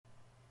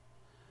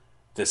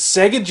The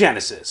Sega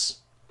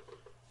Genesis.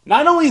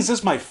 Not only is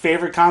this my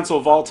favorite console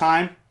of all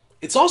time,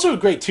 it's also a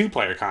great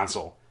two-player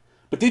console.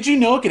 But did you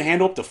know it can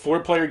handle up to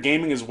four-player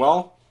gaming as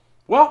well?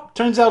 Well,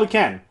 turns out it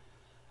can.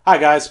 Hi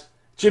guys,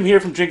 Jim here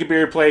from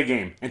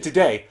DrinkABeerandPlayAGame, and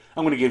today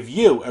I'm going to give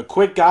you a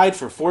quick guide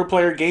for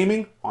four-player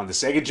gaming on the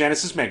Sega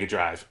Genesis Mega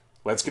Drive.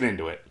 Let's get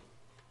into it.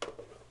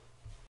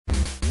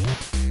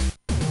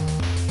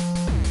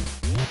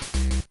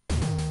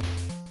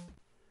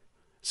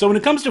 So when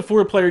it comes to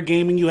four-player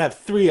gaming, you have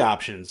three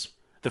options.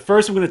 The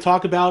first I'm going to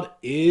talk about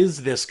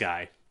is this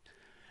guy.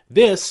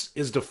 This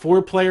is the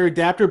four-player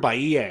adapter by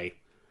EA.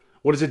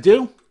 What does it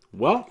do?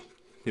 Well,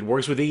 it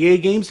works with EA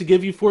games to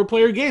give you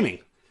four-player gaming.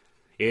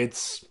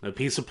 It's a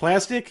piece of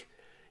plastic.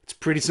 It's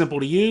pretty simple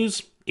to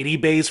use. It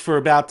eBays for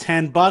about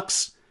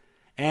 $10,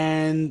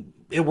 and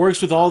it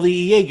works with all the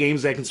EA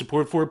games that can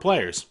support four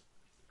players.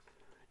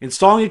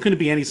 Installing it couldn't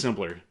be any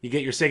simpler. You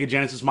get your Sega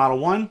Genesis Model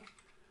 1,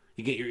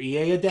 you get your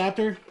EA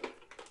adapter,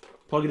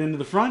 plug it into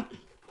the front,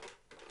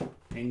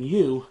 and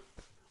you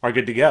are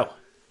good to go.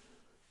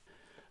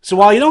 So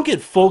while you don't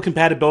get full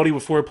compatibility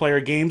with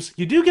four-player games,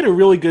 you do get a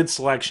really good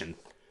selection.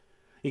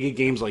 You get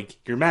games like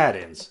your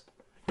Maddens,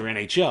 your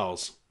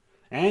NHLs,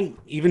 and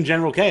even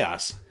General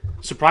Chaos.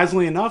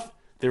 Surprisingly enough,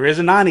 there is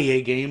a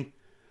non-EA game,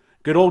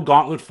 good old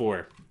Gauntlet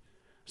 4.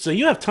 So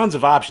you have tons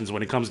of options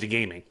when it comes to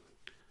gaming.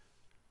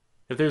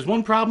 If there's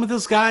one problem with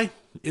this guy,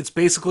 it's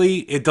basically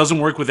it doesn't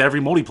work with every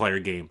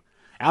multiplayer game.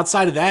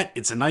 Outside of that,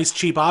 it's a nice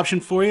cheap option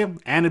for you,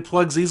 and it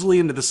plugs easily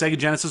into the Sega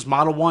Genesis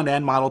Model 1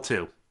 and Model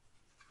 2.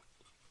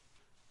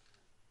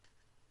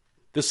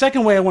 The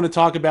second way I want to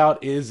talk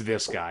about is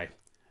this guy.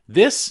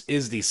 This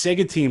is the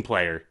Sega Team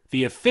Player,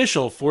 the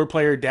official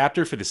four-player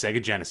adapter for the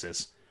Sega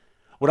Genesis.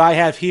 What I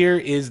have here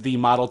is the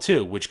Model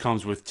 2, which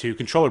comes with two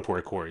controller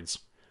port cords.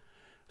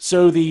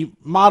 So the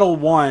Model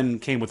 1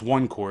 came with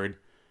one cord,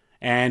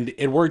 and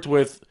it worked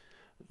with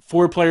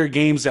four-player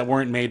games that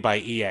weren't made by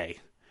EA.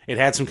 It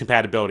had some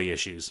compatibility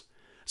issues.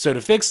 So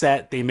to fix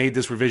that, they made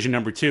this revision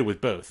number 2 with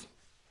both.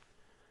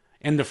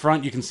 In the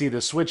front, you can see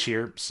the switch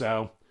here,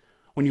 so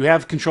when you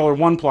have controller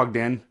 1 plugged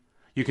in,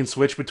 you can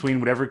switch between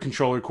whatever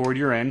controller cord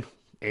you're in,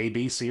 A,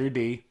 B, C, or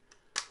D.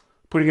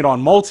 Putting it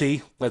on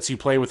multi lets you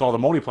play with all the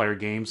multiplayer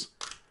games,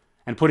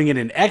 and putting it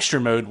in extra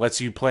mode lets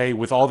you play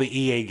with all the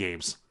EA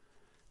games.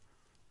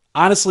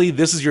 Honestly,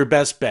 this is your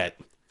best bet.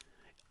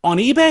 On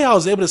eBay, I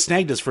was able to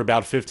snag this for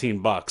about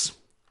 $15.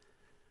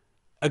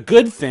 A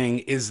good thing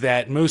is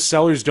that most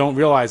sellers don't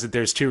realize that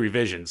there's two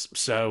revisions,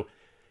 so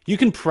you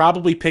can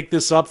probably pick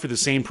this up for the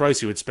same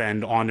price you would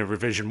spend on a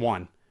revision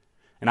 1.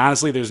 And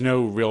honestly, there's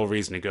no real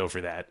reason to go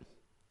for that.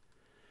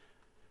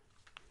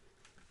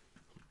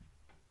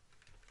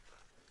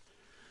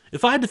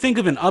 If I had to think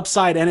of an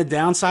upside and a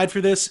downside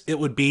for this, it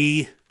would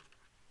be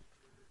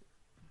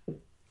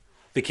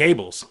the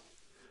cables.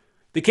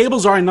 The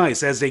cables are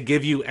nice as they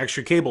give you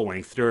extra cable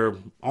length. They're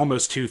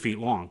almost 2 feet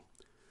long.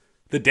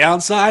 The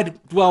downside,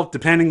 well,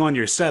 depending on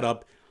your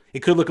setup, it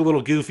could look a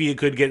little goofy, it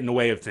could get in the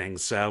way of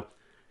things, so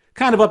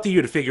kind of up to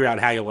you to figure out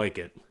how you like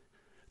it.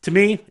 To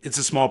me, it's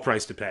a small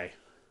price to pay.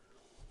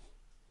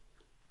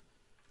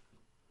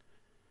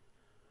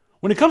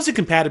 When it comes to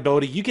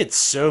compatibility, you get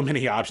so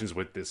many options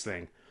with this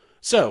thing.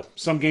 So,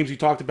 some games we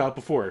talked about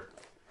before.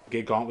 You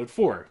get Gauntlet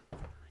 4,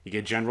 you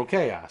get General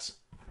Chaos,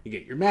 you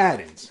get your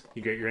Maddens,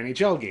 you get your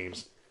NHL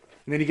games,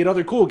 and then you get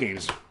other cool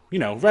games, you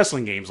know,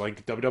 wrestling games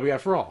like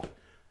WWF Raw,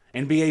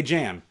 NBA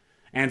Jam,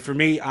 and for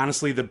me,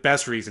 honestly, the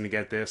best reason to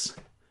get this,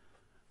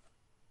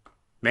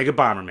 Mega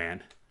Bomberman.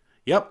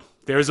 Yep,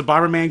 there's a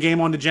Bomberman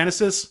game on the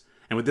Genesis,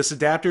 and with this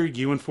adapter,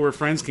 you and 4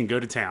 friends can go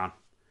to town.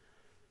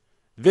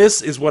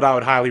 This is what I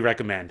would highly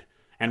recommend.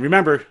 And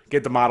remember,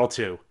 get the Model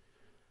 2.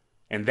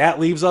 And that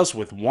leaves us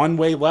with one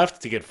way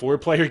left to get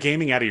four-player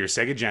gaming out of your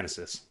Sega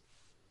Genesis.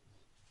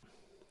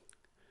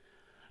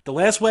 The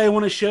last way I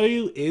want to show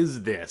you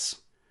is this.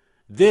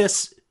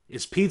 This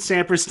is Pete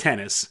Sampras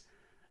Tennis.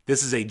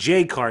 This is a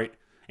J-Cart,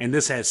 and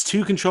this has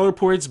 2 controller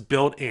ports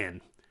built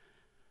in.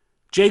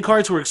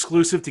 J-Carts were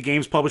exclusive to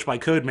games published by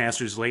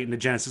Codemasters late in the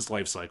Genesis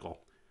lifecycle.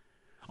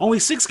 Only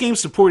 6 games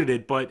supported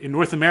it, but in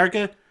North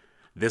America,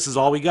 this is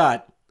all we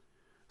got.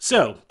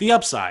 So, the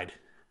upside.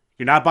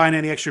 You're not buying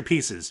any extra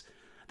pieces.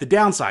 The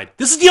downside.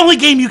 This is the only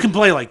game you can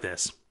play like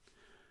this.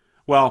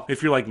 Well,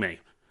 if you're like me.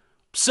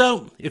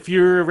 So, if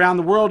you're around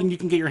the world and you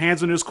can get your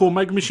hands on those cool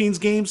Micro Machines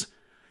games,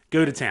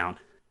 go to town.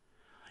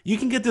 You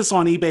can get this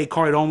on eBay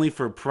card only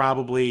for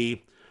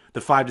probably the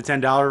 $5 to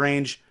 $10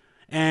 range.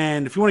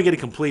 And if you want to get it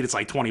complete, it's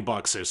like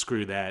 $20, so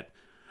screw that.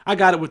 I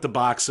got it with the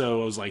box,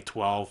 so it was like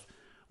 $12,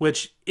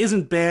 which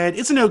isn't bad.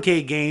 It's an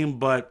okay game,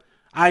 but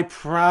I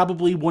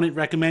probably wouldn't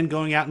recommend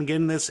going out and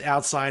getting this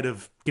outside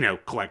of,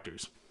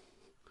 collectors.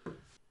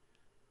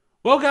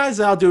 Well, guys,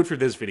 that'll do it for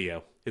this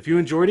video. If you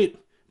enjoyed it,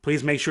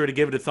 please make sure to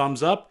give it a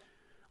thumbs up,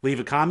 leave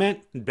a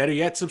comment, and better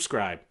yet,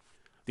 subscribe.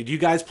 Did you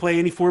guys play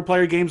any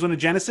four-player games on the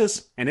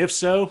Genesis? And if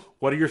so,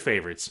 what are your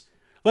favorites?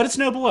 Let us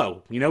know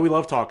below. We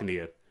love talking to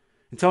you.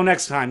 Until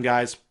next time,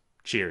 guys,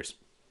 cheers.